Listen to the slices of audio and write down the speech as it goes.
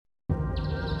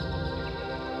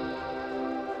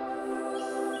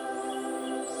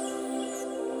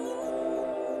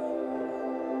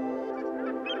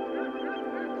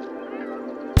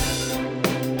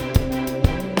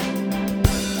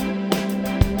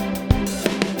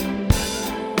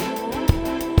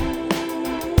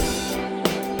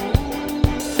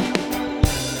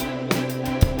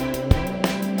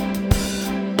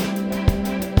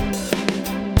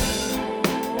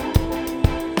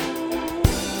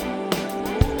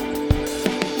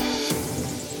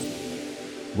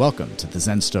Welcome to the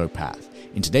Zen Stoic Path.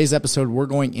 In today's episode, we're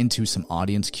going into some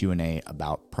audience Q&A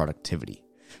about productivity.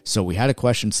 So we had a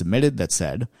question submitted that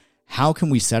said, how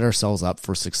can we set ourselves up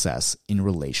for success in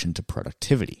relation to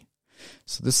productivity?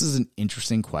 So this is an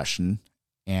interesting question,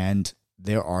 and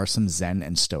there are some Zen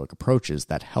and Stoic approaches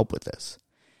that help with this.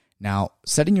 Now,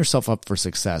 setting yourself up for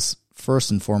success first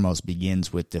and foremost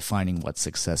begins with defining what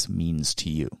success means to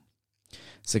you.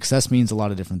 Success means a lot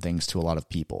of different things to a lot of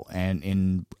people. And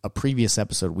in a previous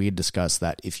episode, we had discussed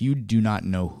that if you do not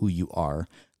know who you are,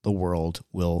 the world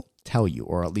will tell you,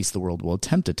 or at least the world will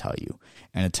attempt to tell you,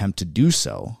 and attempt to do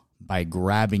so by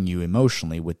grabbing you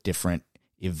emotionally with different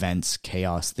events,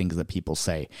 chaos, things that people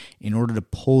say, in order to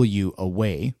pull you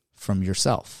away from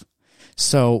yourself.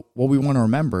 So what we want to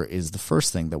remember is the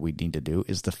first thing that we need to do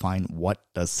is define, what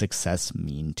does success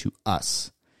mean to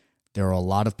us? There are a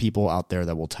lot of people out there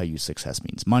that will tell you success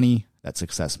means money, that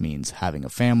success means having a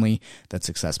family, that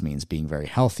success means being very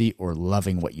healthy or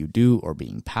loving what you do or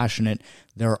being passionate.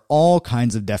 There are all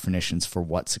kinds of definitions for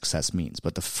what success means.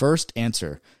 But the first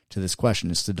answer to this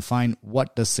question is to define,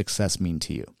 what does success mean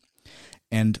to you?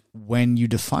 And when you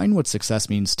define what success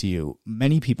means to you,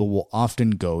 many people will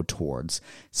often go towards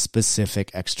specific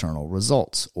external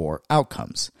results or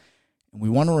outcomes. We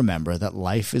want to remember that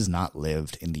life is not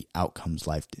lived in the outcomes.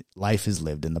 Life is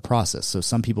lived in the process. So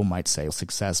some people might say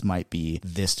success might be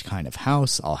this kind of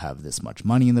house. I'll have this much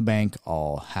money in the bank.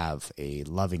 I'll have a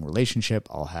loving relationship.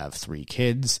 I'll have 3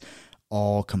 kids,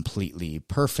 all completely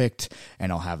perfect.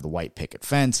 And I'll have the white picket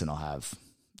fence, and I'll have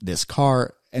this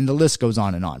car. And the list goes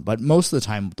on and on. But most of the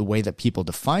time, the way that people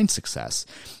define success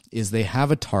is they have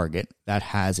a target that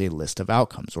has a list of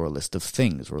outcomes or a list of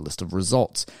things or a list of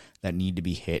results that need to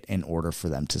be hit in order for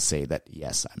them to say that,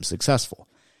 yes, I'm successful.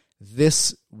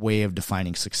 This way of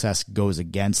defining success goes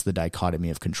against the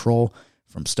dichotomy of control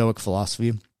from Stoic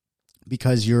philosophy,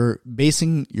 because you're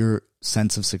basing your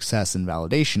sense of success and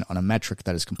validation on a metric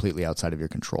that is completely outside of your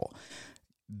control.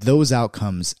 Those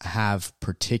outcomes have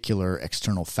particular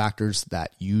external factors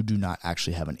that you do not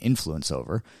actually have an influence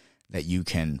over, that you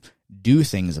can do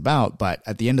things about, but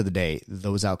at the end of the day,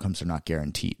 those outcomes are not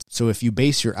guaranteed. So if you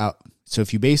base your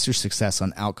success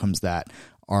on outcomes that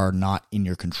are not in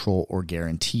your control or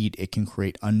guaranteed, it can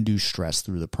create undue stress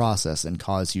through the process and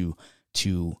cause you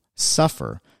to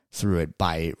suffer through it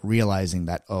by realizing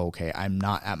that, oh, okay, I'm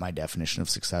not at my definition of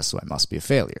success, so I must be a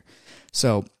failure.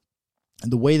 So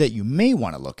the way that you may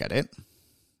want to look at it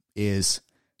is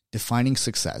defining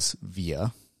success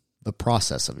via the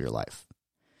process of your life.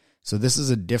 So this is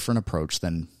a different approach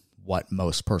than what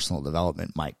most personal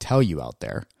development might tell you out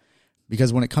there.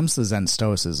 Because when it comes to Zen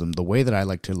Stoicism, the way that I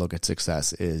like to look at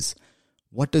success is,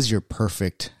 what does your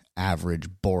perfect, average,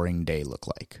 boring day look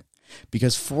like?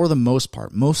 Because for the most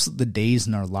part, most of the days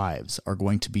in our lives are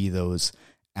going to be those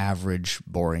average,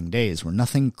 boring days where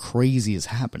nothing crazy is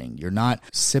happening. You're not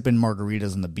sipping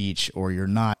margaritas on the beach, or you're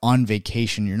not on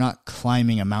vacation, you're not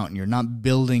climbing a mountain, you're not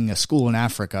building a school in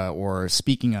Africa or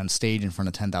speaking on stage in front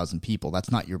of 10,000 people.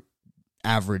 That's not your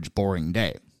average, boring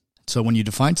day. So when you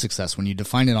define success, when you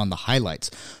define it on the highlights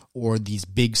or these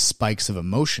big spikes of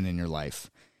emotion in your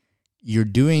life, you're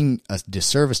doing a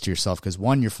disservice to yourself, because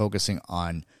 1, you're focusing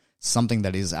on something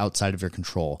that is outside of your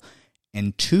control,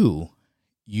 and 2,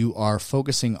 you are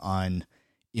focusing on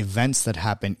events that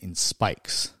happen in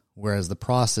spikes, whereas the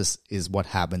process is what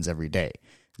happens every day.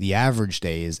 The average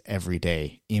day is every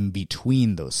day in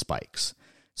between those spikes.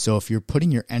 So if you're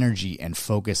putting your energy and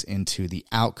focus into the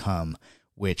outcome,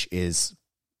 which is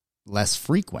less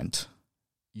frequent,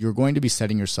 you're going to be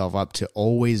setting yourself up to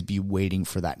always be waiting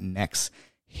for that next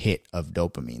hit of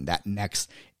dopamine, that next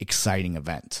exciting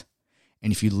event.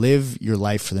 And if you live your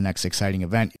life for the next exciting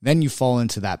event, then you fall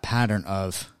into that pattern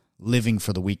of living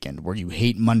for the weekend, where you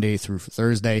hate Monday through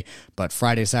Thursday, but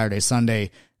Friday, Saturday,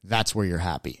 Sunday, that's where you're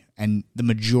happy. And the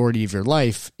majority of your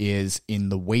life is in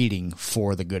the waiting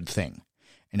for the good thing.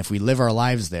 And if we live our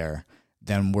lives there,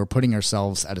 then we're putting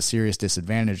ourselves at a serious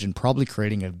disadvantage and probably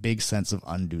creating a big sense of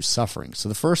undue suffering. So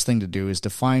the first thing to do is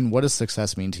define, what does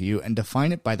success mean to you, and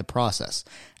define it by the process.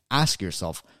 Ask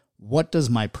yourself, what does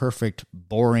my perfect,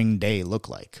 boring day look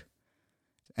like?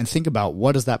 And think about,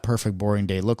 what does that perfect, boring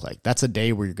day look like? That's a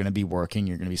day where you're going to be working,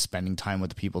 you're going to be spending time with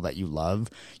the people that you love,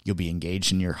 you'll be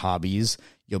engaged in your hobbies,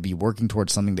 you'll be working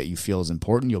towards something that you feel is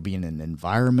important, you'll be in an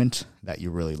environment that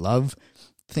you really love.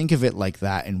 Think of it like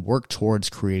that and work towards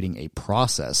creating a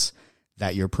process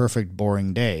that your perfect,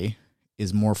 boring day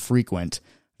is more frequent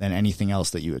than anything else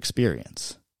that you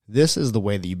experience. This is the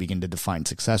way that you begin to define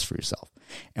success for yourself.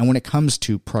 And when it comes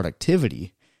to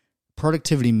productivity,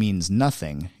 productivity means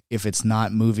nothing if it's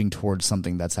not moving towards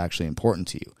something that's actually important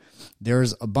to you.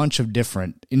 there's a bunch of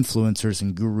different influencers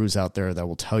and gurus out there that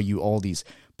will tell you all these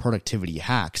productivity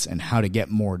hacks and how to get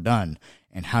more done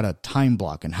and how to time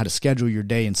block and how to schedule your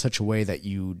day in such a way that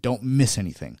you don't miss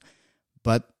anything.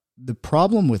 But the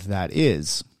problem with that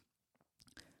is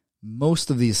most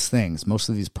of these things, most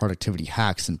of these productivity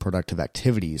hacks and productive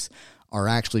activities are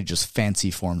actually just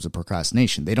fancy forms of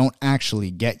procrastination. They don't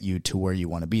actually get you to where you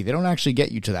want to be. They don't actually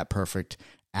get you to that perfect,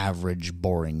 average,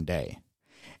 boring day.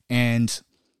 And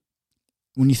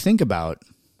when you think about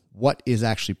what is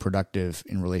actually productive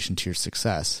in relation to your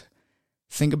success,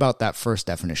 think about that first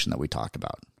definition that we talked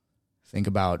about. Think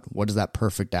about, what does that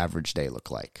perfect average day look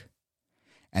like?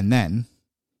 And then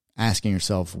asking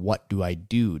yourself, what do I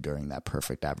do during that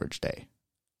perfect average day?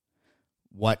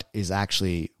 What is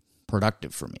actually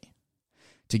productive for me?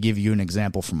 To give you an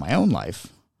example from my own life,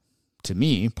 to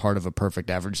me, part of a perfect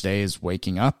average day is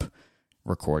waking up,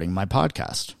 recording my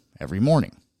podcast every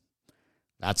morning.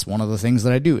 That's one of the things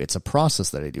that I do. It's a process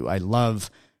that I do. I love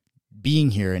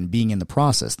being here and being in the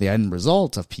process. The end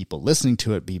result of people listening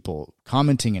to it, people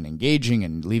commenting and engaging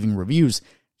and leaving reviews,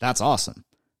 that's awesome.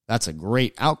 That's a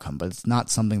great outcome, but it's not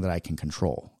something that I can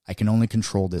control. I can only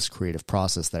control this creative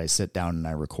process that I sit down and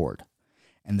I record.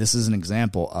 And this is an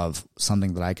example of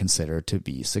something that I consider to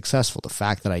be successful. The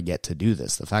fact that I get to do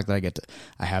this, the fact that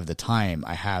I have the time,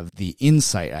 I have the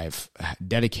insight, I've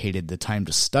dedicated the time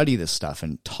to study this stuff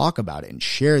and talk about it and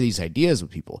share these ideas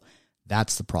with people.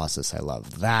 That's the process I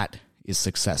love. That is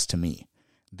success to me.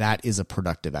 That is a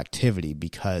productive activity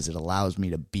because it allows me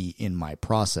to be in my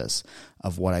process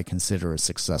of what I consider a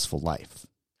successful life.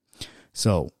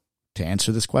 So, to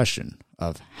answer this question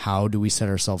of how do we set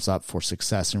ourselves up for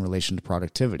success in relation to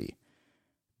productivity,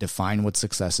 define what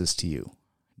success is to you.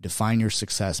 Define your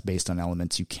success based on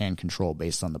elements you can control,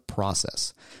 based on the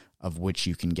process of which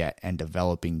you can get and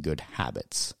developing good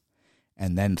habits.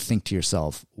 And then think to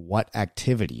yourself, what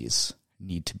activities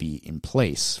need to be in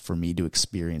place for me to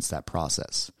experience that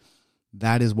process?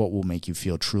 That is what will make you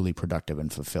feel truly productive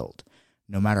and fulfilled.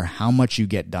 No matter how much you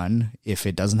get done, if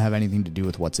it doesn't have anything to do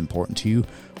with what's important to you,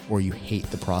 or you hate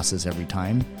the process every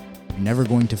time, you're never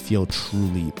going to feel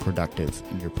truly productive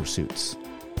in your pursuits.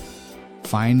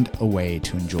 Find a way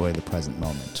to enjoy the present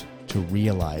moment, to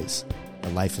realize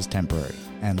that life is temporary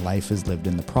and life is lived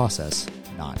in the process,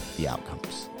 not the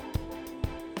outcomes.